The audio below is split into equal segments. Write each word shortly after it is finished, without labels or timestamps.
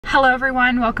Hello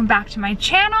everyone, welcome back to my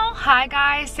channel. Hi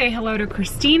guys, say hello to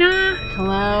Christina.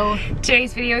 Hello.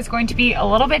 Today's video is going to be a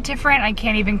little bit different. I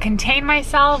can't even contain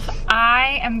myself.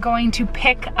 I am going to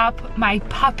pick up my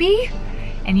puppy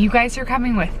and you guys are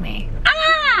coming with me.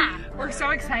 We're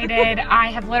so excited. I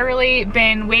have literally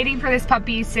been waiting for this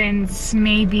puppy since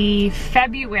maybe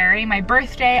February, my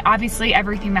birthday. Obviously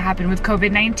everything that happened with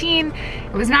COVID-19,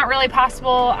 it was not really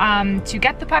possible to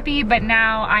get the puppy, but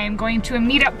now I am going to a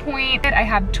meetup point. I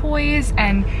have toys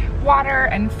and water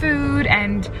and food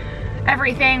and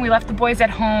everything. We left the boys at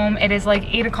home. It is like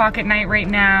 8 o'clock at night right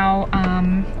now.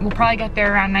 We'll probably get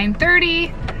there around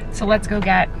 9:30. So let's go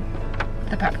get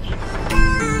the puppy.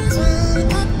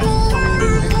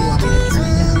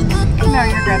 No,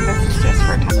 you're good. This is just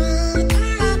for time.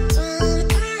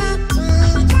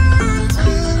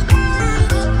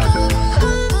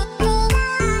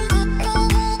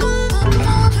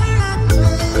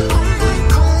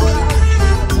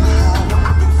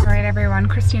 All right, everyone.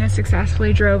 Christina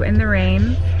successfully drove in the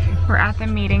rain. We're at the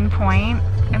meeting point.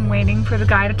 I'm waiting for the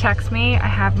guy to text me. I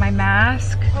have my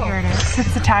mask. Here it is.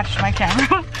 It's attached to my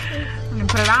camera. I'm gonna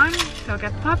put it on, so I'll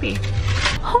get the puppy.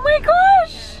 Oh my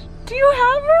gosh! Do you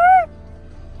have her?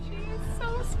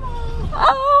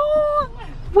 Oh,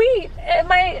 wait,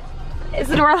 is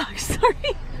the door locked?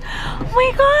 Sorry. Oh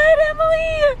my God,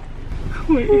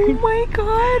 Emily. Wait. Oh my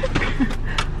God.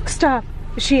 Stop.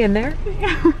 Is she in there?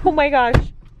 Yeah. Oh my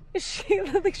gosh. Is she,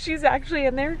 like she's actually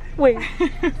in there? Wait.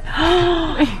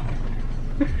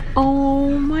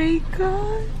 Oh my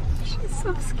God. She's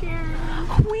so scared.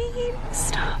 Wait,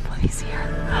 stop, let me see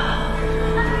her.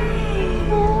 Hi.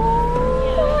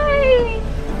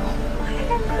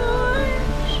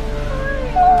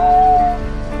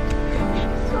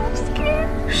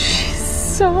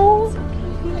 So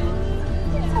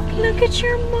look at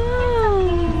your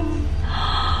mom.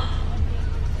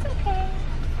 It's okay.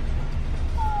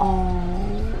 Oh.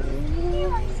 You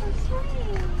are so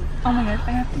sweet. Oh my gosh, I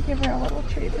have to give her a little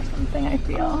treat or something, I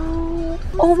feel.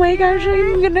 Oh my gosh,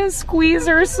 I'm gonna squeeze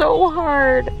her so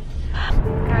hard.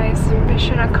 Guys,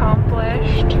 mission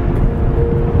accomplished.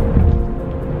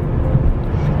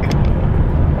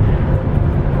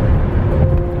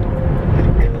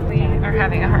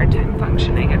 Having a hard time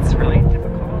functioning. It's really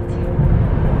difficult.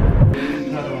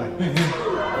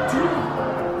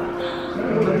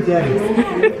 Daddy.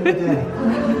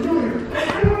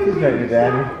 He's not your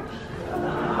daddy.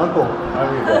 Uncle, I'm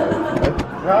your daddy.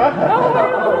 Oh, my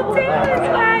little daddy's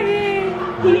hiding.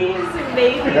 He's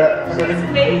amazing. She's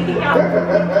making out.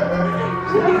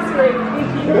 She's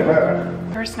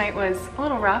right. First night was a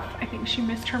little rough. I think she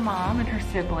missed her mom and her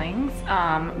siblings.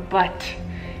 But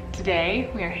today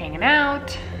we are hanging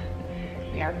out.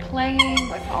 We are playing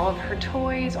with all of her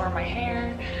toys or my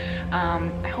hair.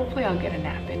 Hopefully I'll get a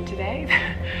nap in today.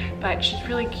 But she's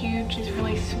really cute, she's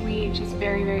really sweet, she's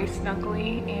very, very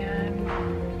snuggly, and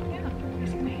yeah, we're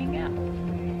just gonna hang out.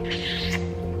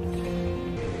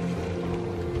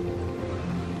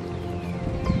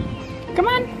 Come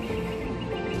on.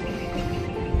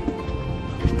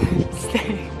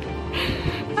 Stay.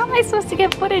 How am I supposed to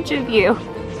get footage of you?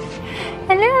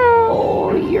 Hello.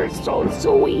 Oh, you're so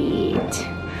sweet.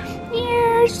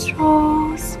 You're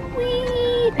so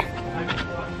sweet.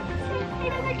 Say hi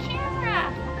to the camera.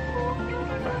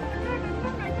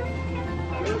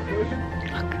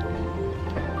 Look.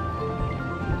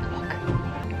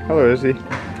 Hello, Izzy.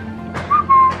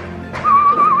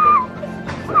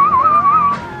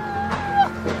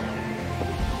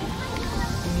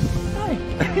 Hi.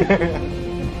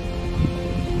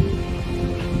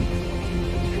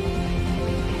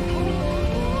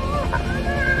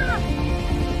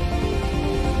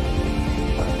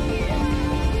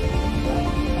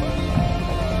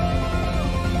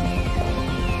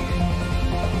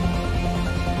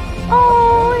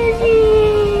 Oh, Izzy.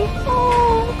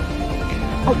 Oh.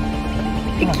 Oh,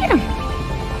 get him.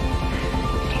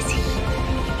 Izzy.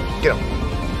 Get him.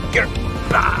 Get him.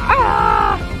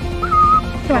 Ah.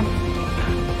 Come on.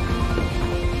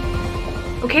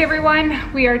 Okay, everyone,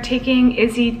 we are taking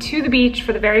Izzy to the beach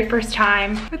for the very first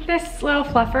time with this little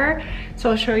fluffer. So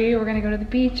I'll show you, we're gonna go to the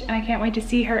beach and I can't wait to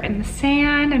see her in the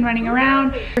sand and running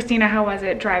around. Christina, how was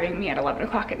it driving me at 11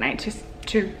 o'clock at night just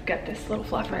to get this little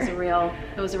fluffer? It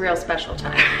was a real special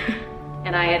time.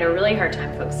 And I had a really hard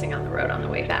time focusing on the road on the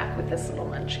way back with this little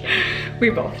munchkin. We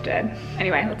both did.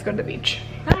 Anyway, let's go to the beach.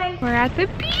 Bye. We're at the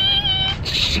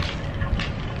beach.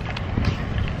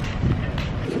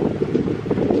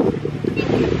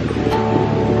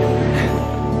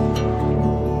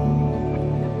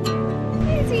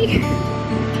 Izzy.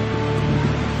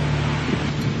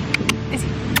 Izzy.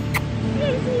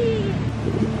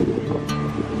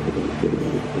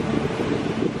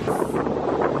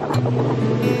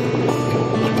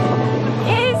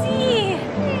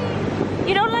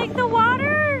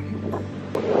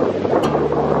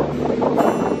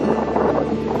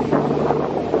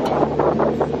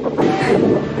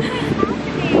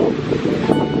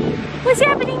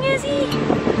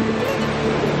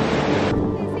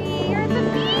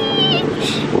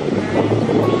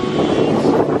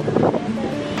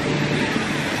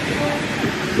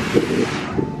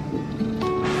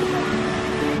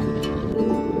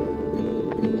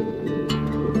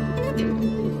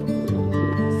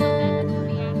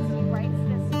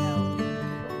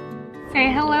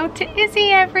 to Izzy,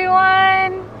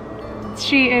 everyone.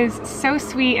 She is so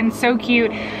sweet and so cute.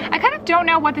 I kind of don't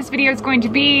know what this video is going to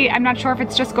be. I'm not sure if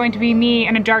it's just going to be me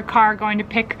in a dark car going to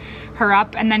pick her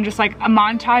up and then just like a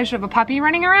montage of a puppy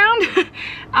running around.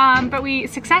 But we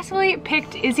successfully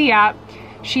picked Izzy up.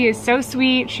 She is so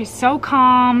sweet, she's so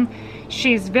calm,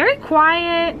 she's very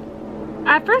quiet.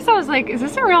 At first I was like, is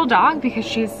this a real dog? Because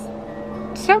she's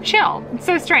so chill, it's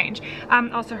so strange.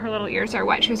 Also her little ears are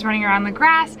wet, she was running around the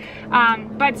grass.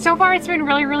 But so far it's been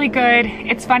really, really good.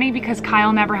 It's funny because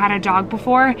Kyle never had a dog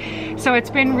before, so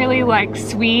it's been really like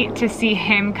sweet to see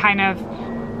him kind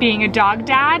of being a dog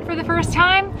dad for the first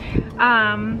time.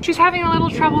 She's having a little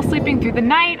trouble sleeping through the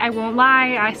night, I won't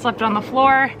lie. I slept on the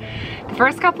floor the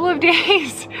first couple of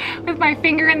days with my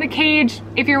finger in the cage.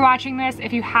 If you're watching this,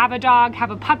 if you have a dog,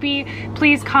 have a puppy,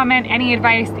 please comment any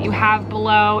advice that you have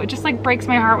below. It just like breaks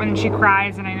my heart when she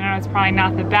cries, and I know it's probably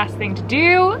not the best thing to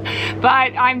do, but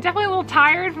I'm definitely a little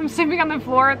tired from sleeping on the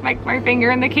floor with my finger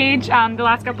in the cage the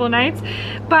last couple of nights.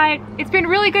 But it's been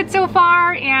really good so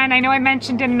far, and I know I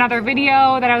mentioned in another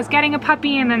video that I was getting a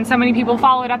puppy, and then so many people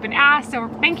followed up and asked, so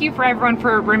thank you for everyone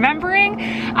for remembering.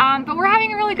 But we're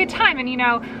having a really good time, and you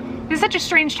know, it's such a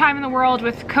strange time in the world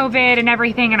with COVID and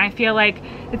everything, and I feel like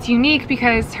it's unique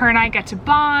because her and I get to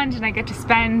bond and I get to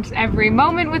spend every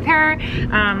moment with her.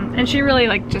 And she really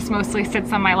like just mostly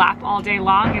sits on my lap all day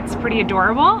long. It's pretty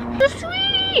adorable. You're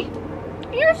sweetie!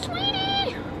 You're a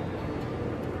sweetie!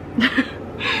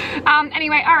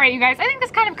 Anyway, all right, you guys, I think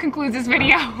this kind of concludes this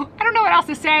video. I don't know what else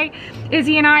to say.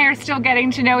 Izzy and I are still getting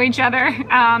to know each other,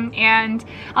 and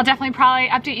I'll definitely probably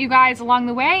update you guys along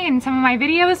the way in some of my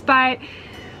videos, but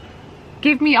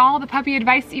give me all the puppy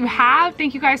advice that you have.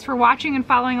 Thank you guys for watching and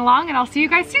following along, and I'll see you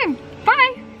guys soon.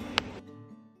 Bye!